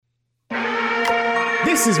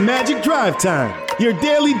This is Magic Drive Time, your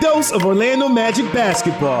daily dose of Orlando Magic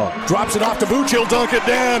basketball. Drops it off to Vooch, he'll dunk it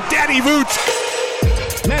down. Daddy Vooch.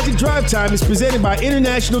 Magic Drive Time is presented by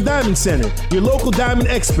International Diamond Center, your local diamond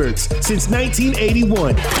experts since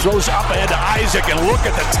 1981. Throws up ahead to Isaac, and look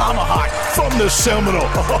at the tomahawk from the Seminole.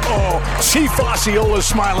 Oh, Chief Osceola's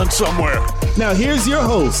smiling somewhere. Now here's your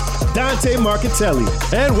host, Dante Marchitelli.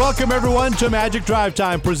 And welcome everyone to Magic Drive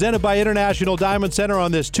Time, presented by International Diamond Center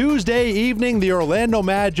on this Tuesday evening. The Orlando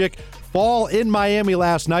Magic fall in Miami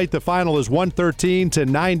last night. The final is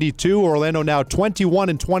 113-92. Orlando now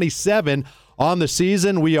 21-27 on the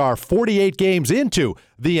season. We are 48 games into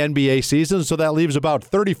the NBA season, so that leaves about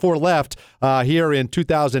 34 left here in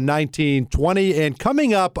 2019-20. And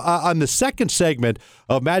coming up on the second segment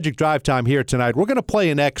of Magic Drive Time here tonight, we're going to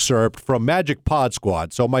play an excerpt from Magic Pod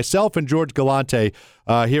Squad. So myself and George Galante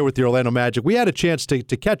here with the Orlando Magic, we had a chance to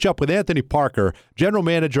catch up with Anthony Parker, general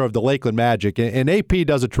manager of the Lakeland Magic, and AP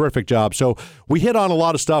does a terrific job. So we hit on a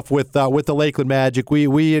lot of stuff with the Lakeland Magic.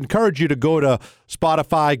 We encourage you to go to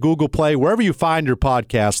Spotify, Google Play, wherever you find your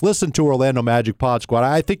podcast. Listen to Orlando Magic Pod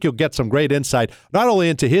Squad. I think you'll get some great insight, not only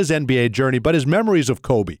into his NBA journey, but his memories of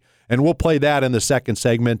Kobe. And we'll play that in the second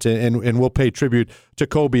segment, and we'll pay tribute to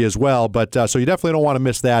Kobe as well. But so you definitely don't want to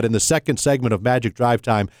miss that in the second segment of Magic Drive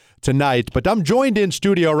Time tonight. But I'm joined in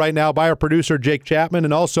studio right now by our producer, Jake Chapman,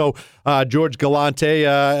 and also George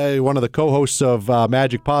Galante, one of the co-hosts of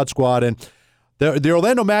Magic Pod Squad. And the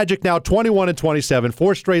Orlando Magic now 21-27,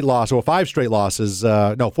 four straight losses,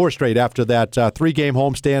 four straight after that three-game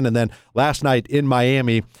homestand, and then last night in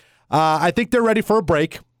Miami. I think they're ready for a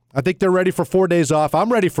break. I think they're ready for 4 days off.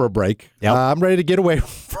 I'm ready for a break. Yep. I'm ready to get away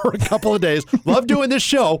for a couple of days. Love doing this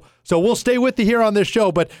show, so we'll stay with you here on this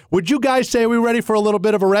show. But would you guys say we're ready for a little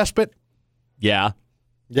bit of a respite? Yeah.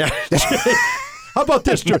 How about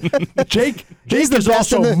this, Jake? Jake is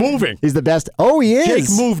also moving. He's the best. Oh, he is. Jake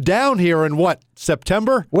moved down here in what,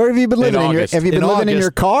 September? Where have you been living? Have you been living in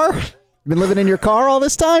your car? You been living in your car all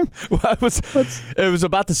this time? Well, it was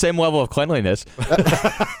about the same level of cleanliness. No,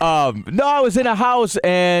 I was in a house,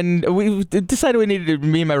 and we decided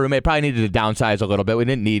me and my roommate probably needed to downsize a little bit. We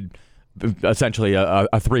didn't need essentially a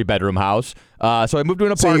three-bedroom house. So I moved to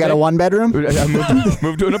an apartment. So you got a one-bedroom? I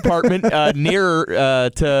moved to an apartment near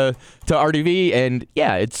to RDV, and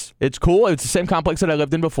yeah, it's cool. It's the same complex that I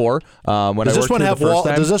lived in before. Does this one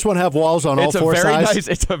have walls on all four sides?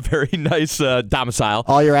 It's a very nice domicile.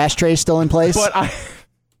 All your ashtrays still in place?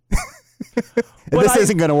 But this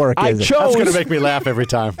isn't going to work, is it? That's going to make me laugh every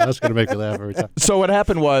time. So what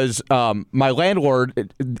happened was my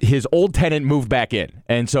landlord, his old tenant moved back in.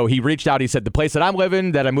 And so he reached out. He said, the place that I'm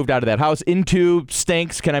living, that I moved out of that house into,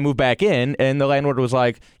 stinks. Can I move back in? And the landlord was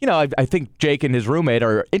like, I think Jake and his roommate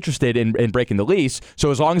are interested in breaking the lease.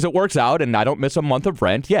 So as long as it works out and I don't miss a month of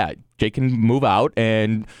rent, yeah, Jake can move out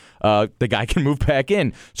and the guy can move back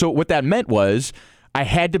in. So what that meant was I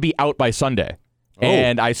had to be out by Sunday.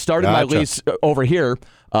 And I started my lease over here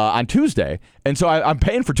on Tuesday. And so I'm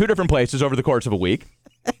paying for two different places over the course of a week.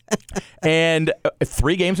 And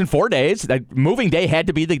 3 games in 4 days. Moving day had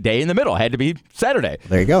to be the day in the middle. It had to be Saturday.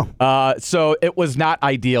 There you go. So it was not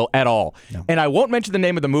ideal at all. No. And I won't mention the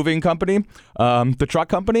name of the moving company, the truck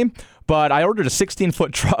company, but I ordered a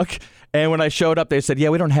 16-foot truck. And when I showed up, they said, yeah,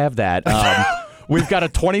 we don't have that. We've got a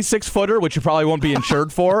 26-footer, which you probably won't be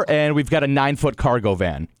insured for, and we've got a 9-foot cargo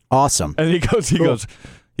van. Awesome. And he goes,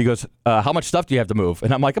 how much stuff do you have to move?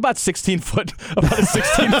 And I'm like, about a 16-foot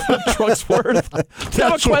truck's worth.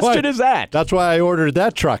 What question is that? That's why I ordered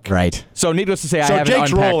that truck. Right. So needless to say, I haven't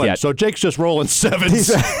unpacked yet. So Jake's just rolling sevens.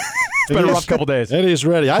 It's been a rough couple days. And he's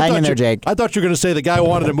ready. Hang in there, Jake. I thought you were going to say the guy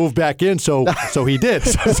wanted to move back in, so he did.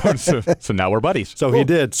 So now we're buddies. So he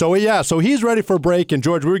did. So he's ready for a break. And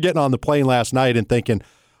George, we were getting on the plane last night and thinking,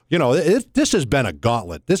 this has been a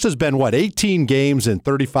gauntlet. This has been, 18 games in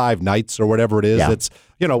 35 nights or whatever it is. Yeah. It's,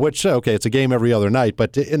 it's a game every other night.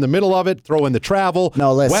 But in the middle of it, throw in the travel,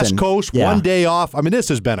 West Coast, 1 day off. I mean, this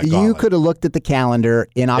has been a gauntlet. You could have looked at the calendar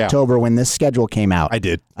in October when this schedule came out. I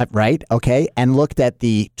did. Right? Okay. And looked at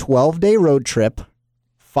the 12-day road trip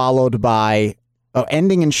followed by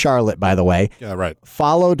ending in Charlotte, by the way. Yeah, right.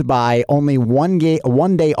 Followed by only one day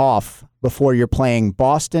off before you're playing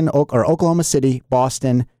Boston or Oklahoma City,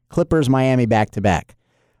 Boston, Clippers, Miami back-to-back.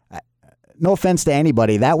 No offense to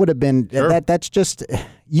anybody. That would have been that's just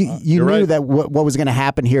you knew right. that what was going to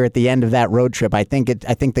happen here at the end of that road trip. I think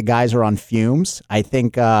the guys are on fumes. I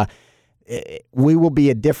think we will be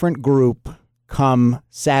a different group come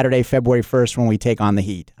Saturday, February 1st when we take on the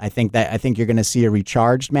Heat. I think you're going to see a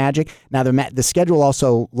recharged Magic. Now the schedule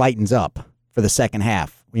also lightens up for the second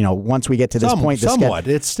half once we get to this point, somewhat.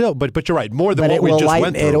 It's still, but you're right. More than but what we just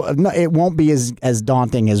went through. It won't be as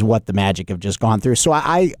daunting as what the Magic have just gone through. So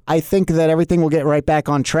I think that everything will get right back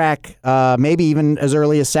on track, maybe even as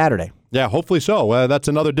early as Saturday. Yeah, hopefully so. That's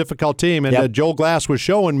another difficult team. And Joel Glass was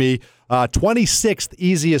showing me 26th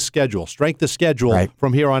easiest schedule, strength of schedule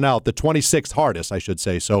from here on out, the 26th hardest, I should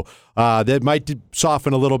say. So that might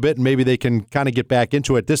soften a little bit, and maybe they can kind of get back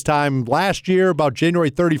into it. This time last year, about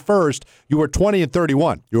January 31st, you were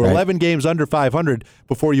 20-31. You were 11 games under 500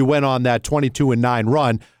 before you went on that 22-9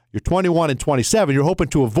 run. You're 21-27. You're hoping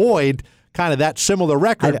to avoid kind of that similar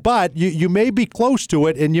record, but you may be close to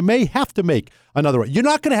it, and you may have to make another run. You're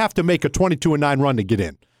not going to have to make a 22-9 run to get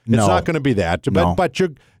in. It's not going to be that, but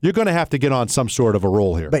you're going to have to get on some sort of a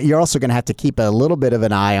roll here. But you're also going to have to keep a little bit of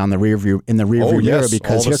an eye on the rearview mirror,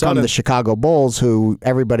 because here come the Chicago Bulls, who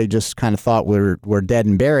everybody just kind of thought were dead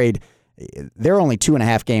and buried. They're only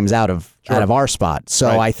 2.5 games out of our spot.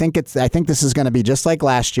 So I think this is going to be just like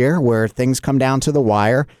last year, where things come down to the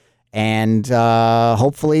wire. And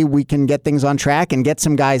hopefully we can get things on track and get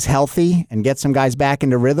some guys healthy and get some guys back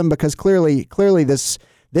into rhythm, because clearly this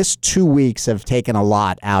 2 weeks have taken a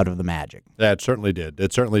lot out of the Magic. Yeah, it certainly did.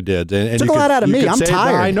 It certainly did. And took a lot out of me. I'm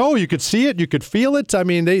tired. I know. You could see it. You could feel it. I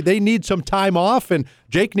mean, they need some time off, and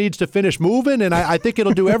Jake needs to finish moving, and I think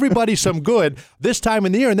it'll do everybody some good this time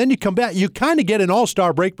in the year. And then you come back. You kind of get an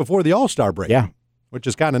all-star break before the all-star break. Yeah. Which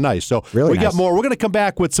is kind of nice. So really got more. We're going to come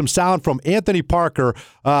back with some sound from Anthony Parker,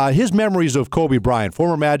 his memories of Kobe Bryant,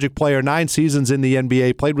 former Magic player, 9 seasons in the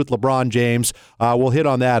NBA, played with LeBron James. We'll hit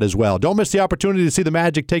on that as well. Don't miss the opportunity to see the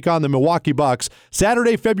Magic take on the Milwaukee Bucks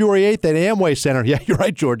Saturday, February 8th at Amway Center. Yeah, you're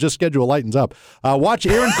right, George. This schedule lightens up. Watch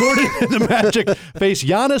Aaron Gordon and the Magic face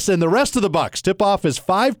Giannis and the rest of the Bucks. Tip-off is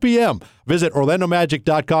 5 p.m. Visit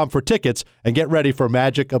OrlandoMagic.com for tickets and get ready for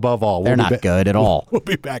Magic above all. They're not good at all. We'll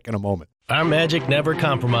be back in a moment. Our Magic never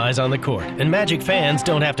compromise on the court, and Magic fans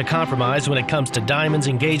don't have to compromise when it comes to diamonds,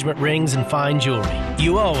 engagement rings, and fine jewelry.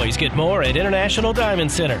 You always get more at International Diamond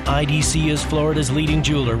Center. IDC is Florida's leading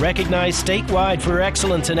jeweler, recognized statewide for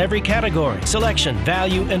excellence in every category, selection,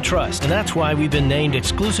 value, and trust. And that's why we've been named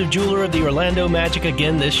exclusive jeweler of the Orlando Magic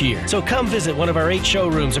again this year. So come visit one of our 8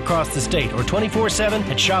 showrooms across the state or 24/7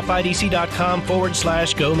 at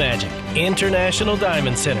shopidc.com/go magic. International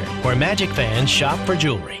Diamond Center, where Magic fans shop for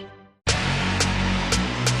jewelry.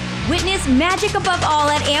 Witness Magic Above All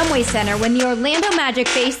at Amway Center when the Orlando Magic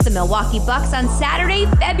face the Milwaukee Bucks on Saturday,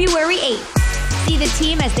 February 8th. See the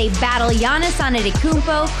team as they battle Giannis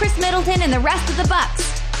Antetokounmpo, Chris Middleton, and the rest of the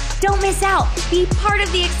Bucks. Don't miss out. Be part of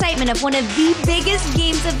the excitement of one of the biggest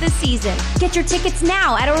games of the season. Get your tickets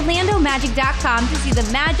now at OrlandoMagic.com to see the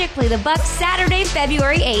Magic play the Bucks Saturday,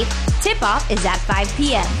 February 8th. Tip-off is at 5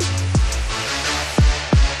 p.m.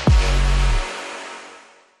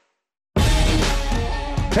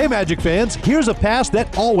 Hey, Magic fans, here's a pass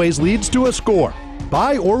that always leads to a score.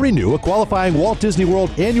 Buy or renew a qualifying Walt Disney World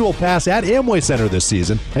annual pass at Amway Center this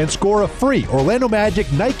season and score a free Orlando Magic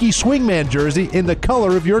Nike Swingman jersey in the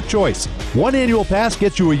color of your choice. One annual pass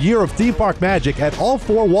gets you a year of theme park magic at all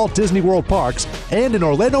 4 Walt Disney World parks and an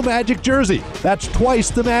Orlando Magic jersey. That's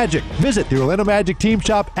twice the magic. Visit the Orlando Magic team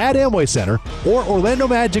shop at Amway Center or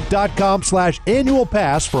OrlandoMagic.com/annual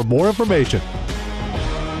pass for more information.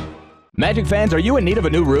 Magic fans, are you in need of a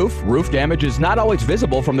new roof? Roof damage is not always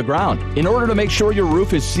visible from the ground. In order to make sure your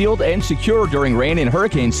roof is sealed and secure during rain and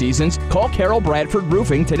hurricane seasons, call Carol Bradford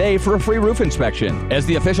Roofing today for a free roof inspection. As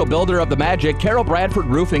the official builder of the Magic, Carol Bradford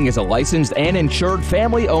Roofing is a licensed and insured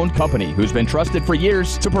family-owned company who's been trusted for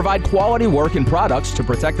years to provide quality work and products to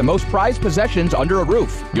protect the most prized possessions under a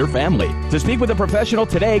roof, your family. To speak with a professional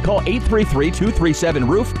today, call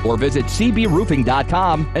 833-237-ROOF or visit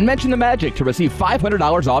cbroofing.com and mention the Magic to receive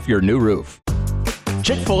 $500 off your new roof.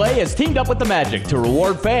 Chick-fil-A has teamed up with the Magic to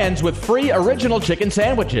reward fans with free original chicken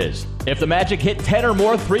sandwiches. If the Magic hit 10 or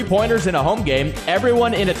more three-pointers in a home game,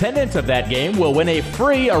 everyone in attendance of that game will win a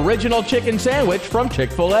free original chicken sandwich from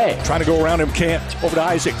Chick-fil-A. Trying to go around him, can't. Over to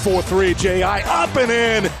Isaac, 4-3, J.I. up and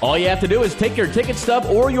in. All you have to do is take your ticket stub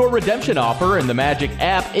or your redemption offer in the Magic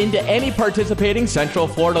app into any participating Central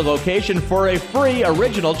Florida location for a free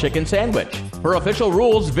original chicken sandwich. For official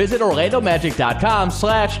rules, visit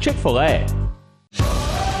OrlandoMagic.com/Chick-fil-A.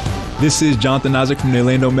 This is Jonathan Isaac from the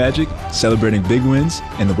Orlando Magic, celebrating big wins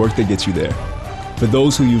and the work that gets you there. For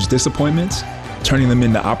those who use disappointments, turning them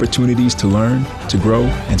into opportunities to learn, to grow,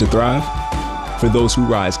 and to thrive. For those who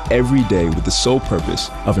rise every day with the sole purpose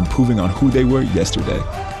of improving on who they were yesterday.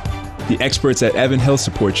 The experts at Advent Health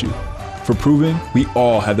support you for proving we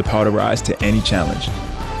all have the power to rise to any challenge.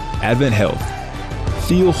 Advent Health.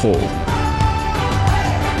 Feel whole.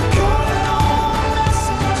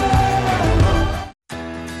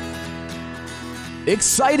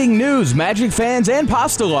 Exciting news, Magic fans and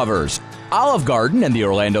pasta lovers. Olive Garden and the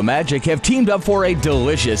Orlando Magic have teamed up for a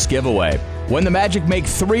delicious giveaway. When the Magic make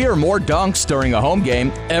 3 or more dunks during a home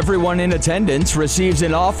game, everyone in attendance receives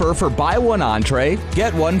an offer for buy one entree,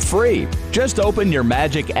 get one free. Just open your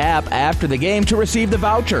Magic app after the game to receive the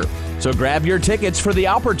voucher. So grab your tickets for the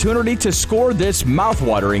opportunity to score this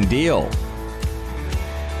mouthwatering deal.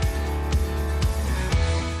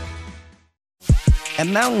 At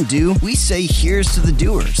Mountain Dew, we say here's to the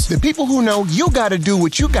doers. The people who know you gotta do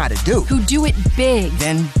what you gotta do. Who do it big.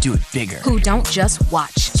 Then do it bigger. Who don't just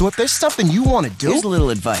watch. So if there's something you want to do, here's a little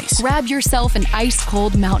advice. Grab yourself an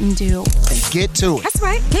ice-cold Mountain Dew. And get to it. That's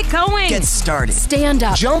right. Get going. Get started. Stand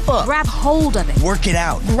up. Jump up. Grab hold of it. Work it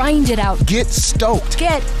out. Grind it out. Get stoked.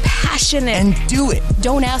 Get passionate. And do it.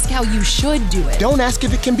 Don't ask how you should do it. Don't ask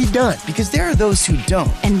if it can be done. Because there are those who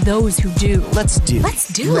don't. And those who do. Let's do.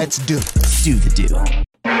 Let's do. Let's do. Let's do the do.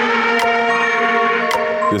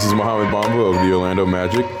 This is Mohamed Bamba of the Orlando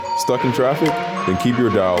Magic. Stuck in traffic? Then keep your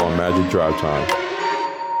dial on Magic Drive Time.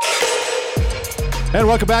 And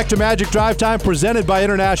welcome back to Magic Drive Time, presented by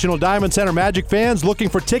International Diamond Center. Magic fans looking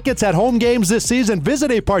for tickets at home games this season, visit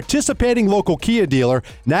a participating local Kia dealer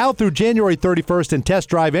now through January 31st and test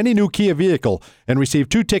drive any new Kia vehicle and receive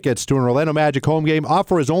 2 tickets to an Orlando Magic home game.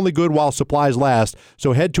 Offer is only good while supplies last,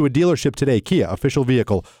 so head to a dealership today. Kia, official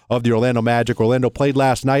vehicle of the Orlando Magic. Orlando played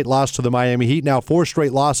last night, lost to the Miami Heat. Now 4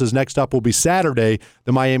 straight losses. Next up will be Saturday.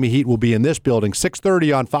 The Miami Heat will be in this building,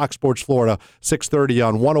 6:30 on Fox Sports Florida, 6:30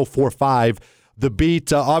 on 104.5. The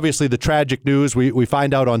Beat, obviously the tragic news. We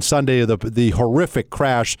find out on Sunday the horrific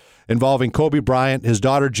crash involving Kobe Bryant, his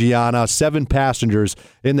daughter Gianna, 7 passengers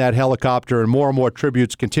in that helicopter, and more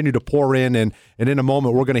tributes continue to pour in. And in a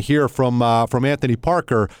moment, we're going to hear from Anthony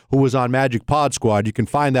Parker, who was on Magic Pod Squad. You can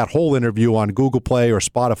find that whole interview on Google Play or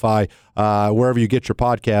Spotify, wherever you get your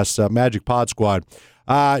podcasts, Magic Pod Squad.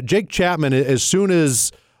 Jake Chapman, as soon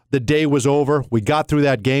as the day was over, we got through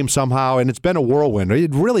that game somehow, and it's been a whirlwind. We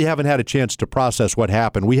really haven't had a chance to process what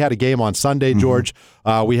happened. We had a game on Sunday, George.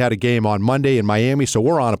 We had a game on Monday in Miami, so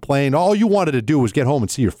we're on a plane. All you wanted to do was get home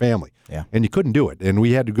and see your family, and you couldn't do it. And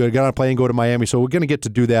we had to get on a plane and go to Miami, so we're going to get to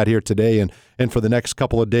do that here today and for the next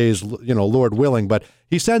couple of days, Lord willing. But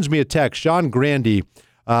he sends me a text. Sean Grandy,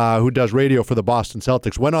 who does radio for the Boston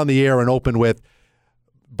Celtics, went on the air and opened with,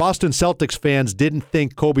 Boston Celtics fans didn't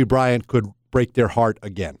think Kobe Bryant could break their heart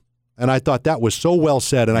again. And I thought that was so well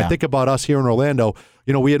said. And I think about us here in Orlando,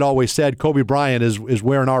 we had always said Kobe Bryant is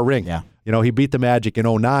wearing our ring. Yeah. He beat the Magic in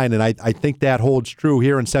 2009, and I think that holds true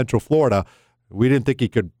here in Central Florida. We didn't think he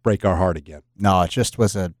could break our heart again. No, it just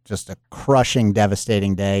was a crushing,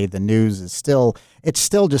 devastating day. The news is still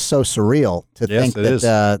just so surreal to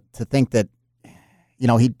think that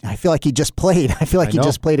I feel like he just played. I feel like he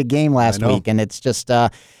just played a game last week, and it's just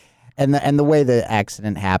and the way the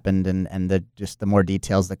accident happened and the more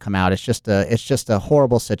details that come out, it's just a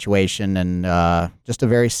horrible situation and just a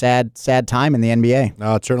very sad time in the NBA.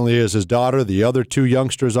 No, it certainly is. His daughter, the other 2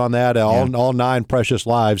 youngsters on that, all 9 precious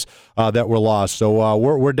lives that were lost. So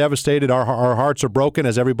we're devastated. Our hearts are broken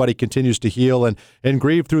as everybody continues to heal and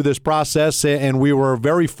grieve through this process. And we were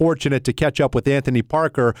very fortunate to catch up with Anthony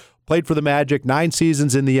Parker. Played for the Magic, 9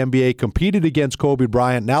 seasons in the NBA, competed against Kobe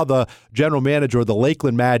Bryant. Now the general manager of the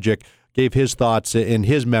Lakeland Magic gave his thoughts and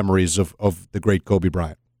his memories of the great Kobe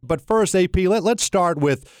Bryant. But first, AP, let's start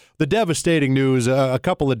with the devastating news a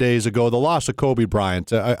couple of days ago, the loss of Kobe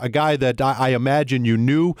Bryant, a guy that I imagine you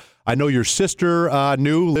knew. I know your sister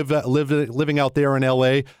knew, living out there in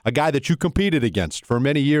L.A., a guy that you competed against for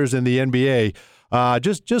many years in the NBA.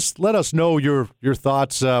 Just let us know your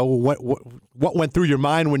thoughts, what went through your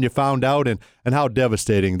mind when you found out, and how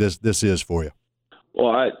devastating this is for you.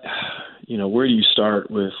 Well, where do you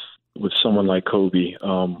start with someone like Kobe?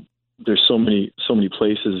 There's so many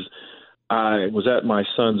places. I was at my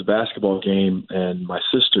son's basketball game, and my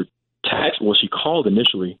sister she called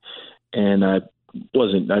initially, and I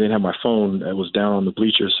didn't have my phone. I was down on the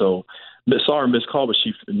bleacher, so saw her missed call, but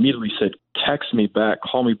she immediately said, text me back,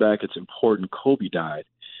 call me back, it's important, Kobe died.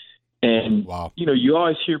 And, wow. You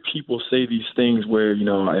always hear people say these things where,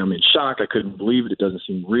 I'm in shock, I couldn't believe it doesn't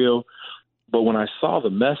seem real. But when I saw the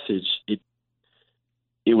message,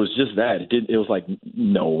 it was just that. It was like,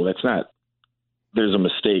 no, that's not, there's a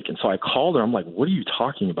mistake. And so I called her, I'm like, what are you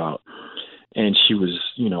talking about? And she was,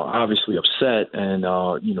 obviously upset. And,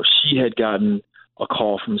 she had gotten a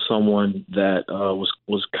call from someone that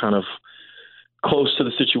was kind of close to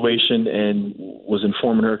the situation and was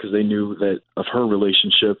informing her because they knew that of her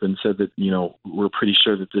relationship and said that, we're pretty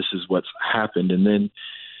sure that this is what's happened. And then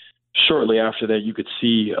shortly after that, you could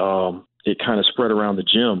see it kind of spread around the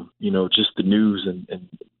gym, just the news and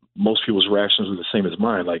most people's reactions were the same as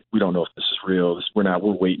mine. Like, we don't know if this is real. We're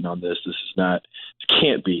waiting on this. This is not, it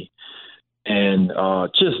can't be. And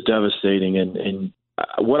just devastating. And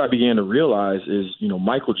what I began to realize is,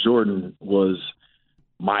 Michael Jordan was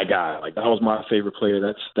my guy. Like, that was my favorite player.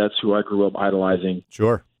 That's who I grew up idolizing.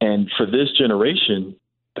 Sure. And for this generation,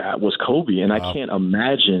 that was Kobe. And I can't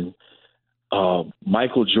imagine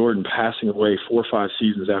Michael Jordan passing away 4 or 5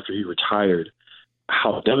 seasons after he retired,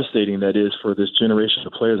 how devastating that is for this generation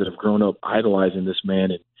of players that have grown up idolizing this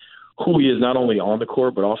man and who he is, not only on the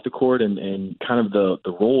court but off the court, and kind of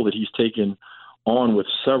the role that he's taken on with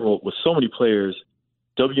so many players,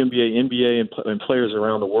 WNBA, NBA, and players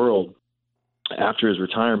around the world after his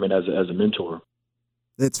retirement as a mentor.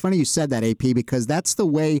 It's funny you said that, AP, because that's the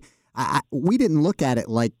way we didn't look at it.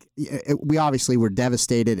 Like, we obviously were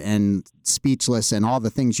devastated and speechless and all the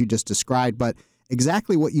things you just described, but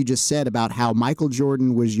exactly what you just said about how Michael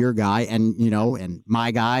Jordan was your guy and, and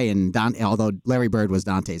my guy, and although Larry Bird was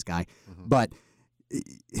Dante's guy. Mm-hmm. But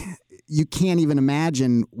you can't even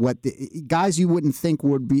imagine what the guys you wouldn't think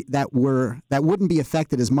would be that wouldn't be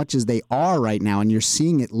affected as much as they are right now, and you're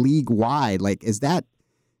seeing it league wide. Like, is that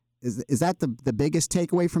the biggest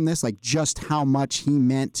takeaway from this? Like, just how much he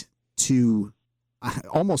meant to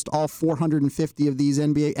almost all 450 of these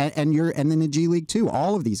NBA and then the G League too.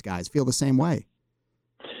 All of these guys feel the same way.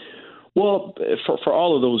 Well, for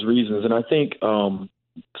all of those reasons, and I think some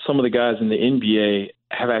of the guys in the NBA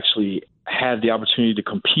have actually had the opportunity to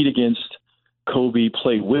compete against Kobe,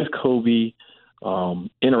 play with Kobe,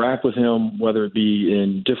 interact with him, whether it be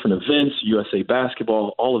in different events, USA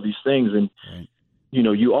Basketball, all of these things. And, right.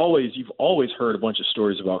 You've always heard a bunch of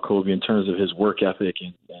stories about Kobe in terms of his work ethic,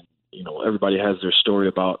 and everybody has their story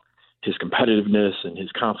about his competitiveness and his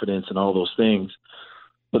confidence and all those things.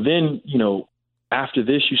 But then, after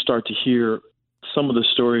this, you start to hear some of the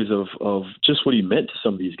stories of just what he meant to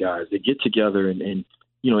some of these guys. They get together and in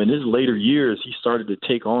his later years, he started to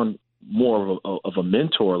take on more of a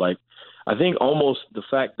mentor. Like, I think almost the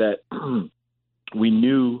fact that we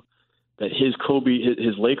knew that his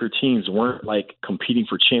Laker teams weren't like competing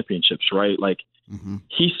for championships, right? Like, mm-hmm.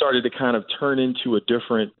 He started to kind of turn into a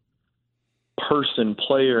different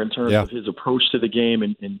player in terms of his approach to the game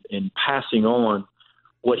and passing on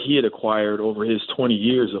what he had acquired over his 20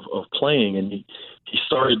 years of playing. And he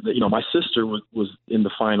started, my sister was in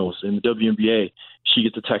the finals in the WNBA. She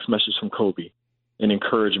gets a text message from Kobe, an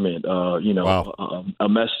encouragement, wow. a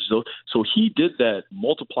message. So he did that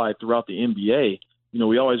multiplied throughout the NBA.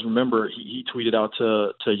 We always remember he tweeted out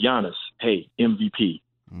to Giannis, hey, MVP,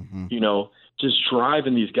 mm-hmm. Just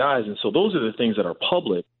driving these guys. And so those are the things that are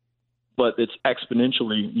public, but it's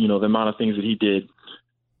exponentially, the amount of things that he did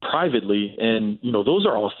privately. And, those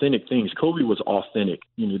are authentic things. Kobe was authentic.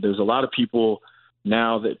 There's a lot of people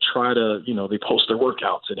now that try to, they post their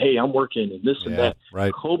workouts and, hey, I'm working and this and that.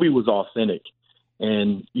 Right. Kobe was authentic.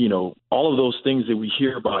 And, all of those things that we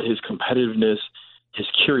hear about, his competitiveness, his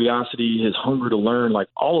curiosity, his hunger to learn, like,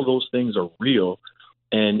 all of those things are real.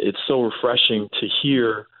 And it's so refreshing to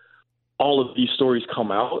hear all of these stories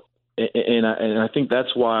come out. And I think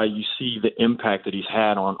that's why you see the impact that he's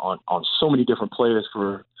had on so many different players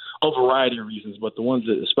for a variety of reasons, but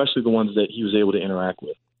especially the ones that he was able to interact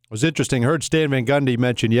with. It was interesting. I heard Stan Van Gundy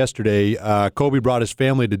mention yesterday Kobe brought his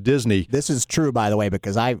family to Disney. This is true, by the way,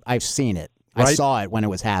 because I've seen it. Right? I saw it when it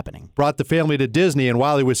was happening. Brought the family to Disney, and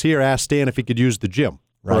while he was here, asked Stan if he could use the gym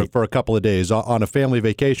for a couple of days on a family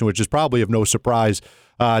vacation, which is probably of no surprise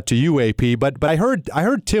to you, AP. But I heard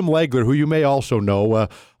Tim Legler, who you may also know,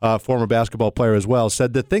 former basketball player as well,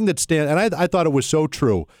 said the thing that stands, and I thought it was so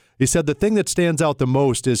true. He said the thing that stands out the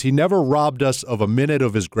most is he never robbed us of a minute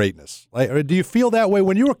of his greatness. Do you feel that way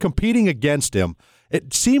when you were competing against him?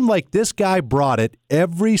 It seemed like this guy brought it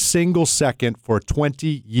every single second for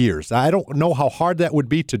 20 years. I don't know how hard that would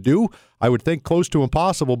be to do. I would think close to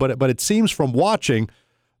impossible, but it seems from watching,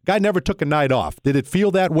 guy never took a night off. Did it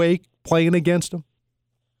feel that way playing against him?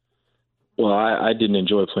 Well, I didn't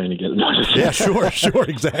enjoy playing against him. Yeah, sure,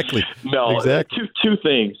 exactly. No, exactly. Two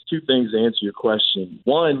things to answer your question.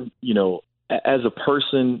 One, as a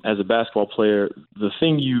person, as a basketball player, the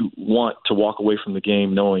thing you want to walk away from the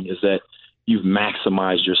game knowing is that you've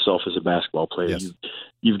maximized yourself as a basketball player. Yes.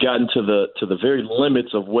 You've gotten to the very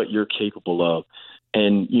limits of what you're capable of.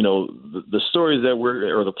 And, the stories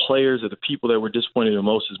or the players or the people that were disappointed the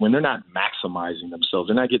most is when they're not maximizing themselves.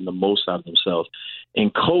 They're not getting the most out of themselves.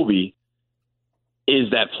 And Kobe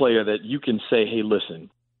is that player that you can say, hey, listen,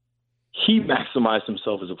 he maximized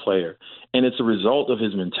himself as a player. And it's a result of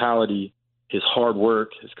his mentality, his hard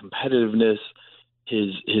work, his competitiveness,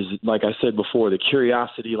 his like I said before, the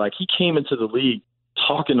curiosity. Like, he came into the league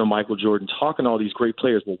talking to Michael Jordan, talking to all these great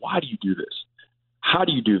players. Well, why do you do this? How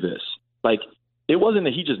do you do this? Like, it wasn't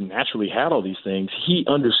that he just naturally had all these things. He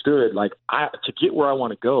understood, like, to get where I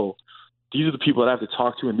want to go, these are the people that I have to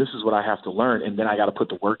talk to, and this is what I have to learn, and then I got to put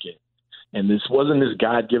the work in. And this wasn't this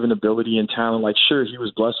God-given ability and talent. Like, sure, he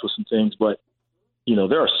was blessed with some things, but, you know,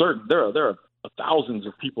 there are thousands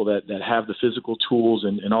of people that have the physical tools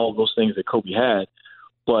and all of those things that Kobe had,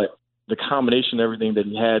 but the combination of everything that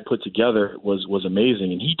he had put together was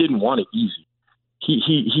amazing, and he didn't want it easy.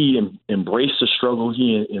 He embraced the struggle.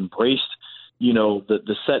 He embraced, you know,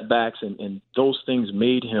 the setbacks, and those things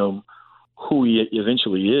made him who he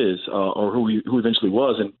eventually is, or who eventually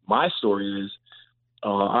was. And my story is,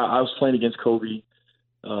 I was playing against Kobe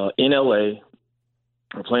in LA.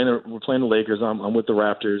 We're playing the Lakers. I'm with the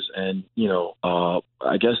Raptors, and you know,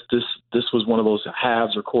 I guess this was one of those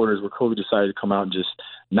halves or quarters where Kobe decided to come out and just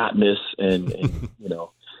not miss, and you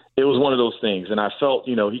know, it was one of those things. And I felt,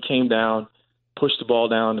 you know, he came down, pushed the ball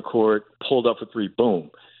down the court, pulled up for three, boom.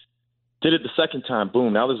 Did it the second time,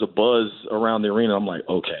 boom. Now there's a buzz around the arena. I'm like,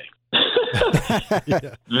 okay.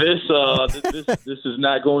 This is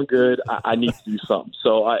not going good. I need to do something.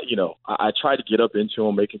 So I try to get up into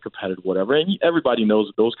him, make it competitive, whatever. And everybody knows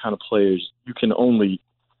that those kind of players, you can only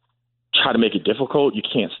try to make it difficult. You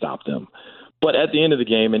can't stop them. But at the end of the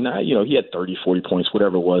game, and he had 30, 40 points,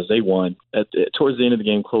 whatever it was, they won. Towards the end of the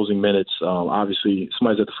game, closing minutes, obviously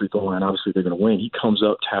somebody's at the free throw line. Obviously they're going to win. He comes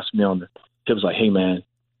up, taps me on the hips, like, "Hey man,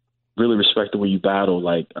 really respect the way you battle.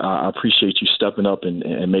 Like, I appreciate you stepping up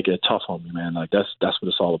and making it tough on me, man. Like, that's what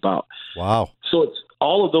it's all about." Wow. So it's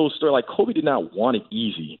all of those stories. Like, Kobe did not want it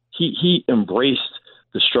easy. He embraced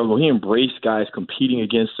the struggle. He embraced guys competing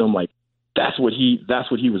against him. Like, that's what he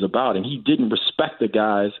was about. And he didn't respect the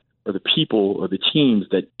guys or the people or the teams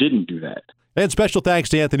that didn't do that. And special thanks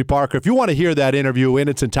to Anthony Parker. If you want to hear that interview in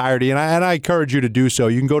its entirety, and I encourage you to do so,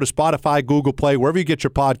 you can go to Spotify, Google Play, wherever you get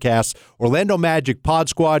your podcasts, Orlando Magic Pod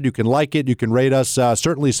Squad. You can like it. You can rate us.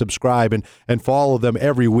 Certainly subscribe and follow them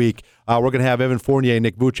every week. We're going to have Evan Fournier and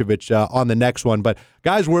Nick Vucevic on the next one. But,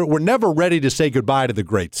 guys, we're never ready to say goodbye to the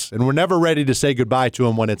greats, and we're never ready to say goodbye to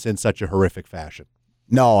them when it's in such a horrific fashion.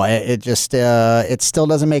 No, it just it still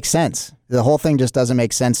doesn't make sense. The whole thing just doesn't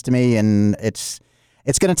make sense to me, and it's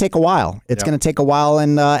going to take a while. It's going to take a while,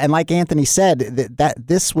 and like Anthony said, that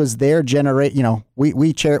this was their generation. You know,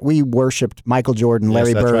 we worshipped Michael Jordan,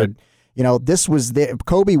 Larry Bird. Right. You know, this was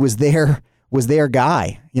Kobe was their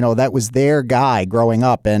guy. You know, that was their guy growing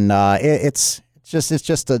up, and it's just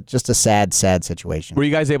a sad situation. Were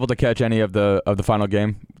you guys able to catch any of the final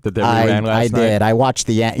game that they ran last night? I did. I watched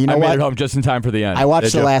the end. You know, I made what? it home just in time for the end. I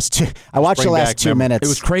watched the last 2 minutes. It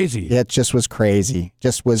was crazy. It just was crazy.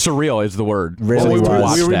 Just was surreal is the word. Really,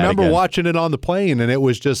 we remember watching it on the plane, and it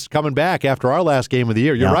was just coming back after our last game of the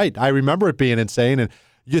year. You're right. I remember it being insane, and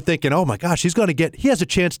you're thinking, oh my gosh, he has a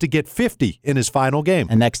chance to get 50 in his final game.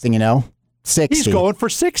 And next thing you know, 60. He's going for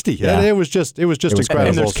 60. Yeah. It was just incredible.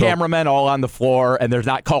 And there's cameramen all on the floor, and they're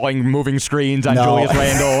not calling moving screens on Julius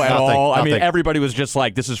Randle at all. I mean, everybody was just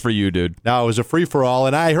like, "This is for you, dude." No, it was a free-for-all.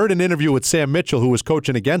 And I heard an interview with Sam Mitchell, who was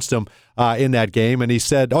coaching against him in that game, and he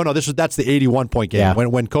said, "Oh no, that's the 81-point game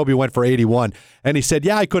when Kobe went for 81." And he said,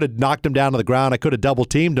 "Yeah, I could have knocked him down to the ground. I could have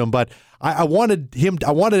double-teamed him, but I wanted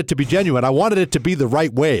it to be genuine. I wanted it to be the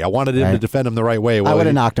right way. I wanted him to defend him the right way." Well, I would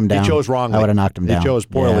have knocked him down. He chose wrongly. I would have knocked him down. He chose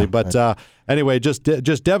poorly. But anyway, just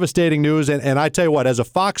devastating news. And I tell you what, as a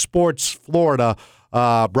Fox Sports Florida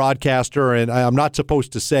broadcaster, and I'm not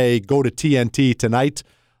supposed to say go to TNT tonight,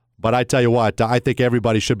 but I tell you what, I think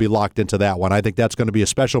everybody should be locked into that one. I think that's going to be a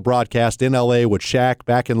special broadcast in L.A. with Shaq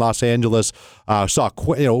back in Los Angeles. Saw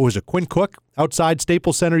Quinn Cook outside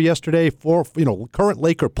Staples Center yesterday for current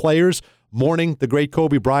Laker players mourning the great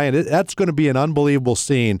Kobe Bryant. That's going to be an unbelievable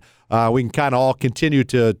scene. We can kind of all continue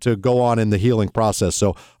to go on in the healing process,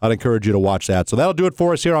 so I'd encourage you to watch that. So that'll do it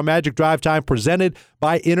for us here on Magic Drive Time, presented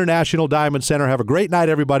by International Diamond Center. Have a great night,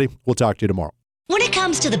 everybody. We'll talk to you tomorrow. When it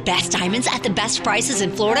comes to the best diamonds at the best prices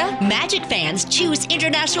in Florida, Magic fans choose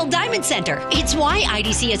International Diamond Center. It's why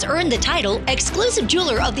IDC has earned the title exclusive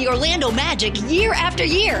jeweler of the Orlando Magic year after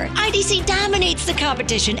year. IDC dominates the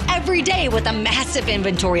competition every day with a massive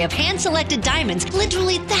inventory of hand-selected diamonds,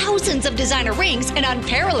 literally thousands of designer rings, an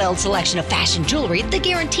unparalleled selection of fashion jewelry, the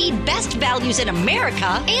guaranteed best values in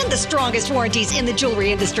America, and the strongest warranties in the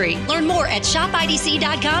jewelry industry. Learn more at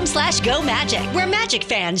shopidc.com/GoMagic, where Magic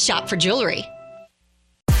fans shop for jewelry.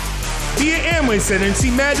 Be at Amway Center and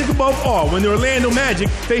see magic above all when the Orlando Magic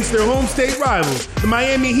face their home state rivals, the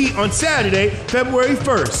Miami Heat, on Saturday, February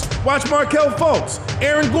 1st. Watch Markelle Fultz,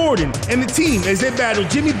 Aaron Gordon, and the team as they battle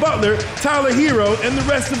Jimmy Butler, Tyler Hero, and the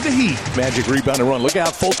rest of the Heat. Magic rebound and run. Look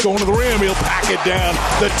out, Fultz going to the rim. He'll pack it down.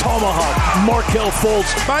 The tomahawk, Markelle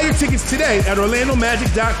Fultz. Buy your tickets today at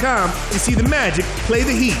OrlandoMagic.com to see the Magic play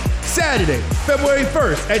the Heat. Saturday, February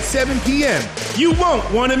 1st at 7 p.m. You won't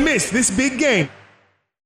want to miss this big game.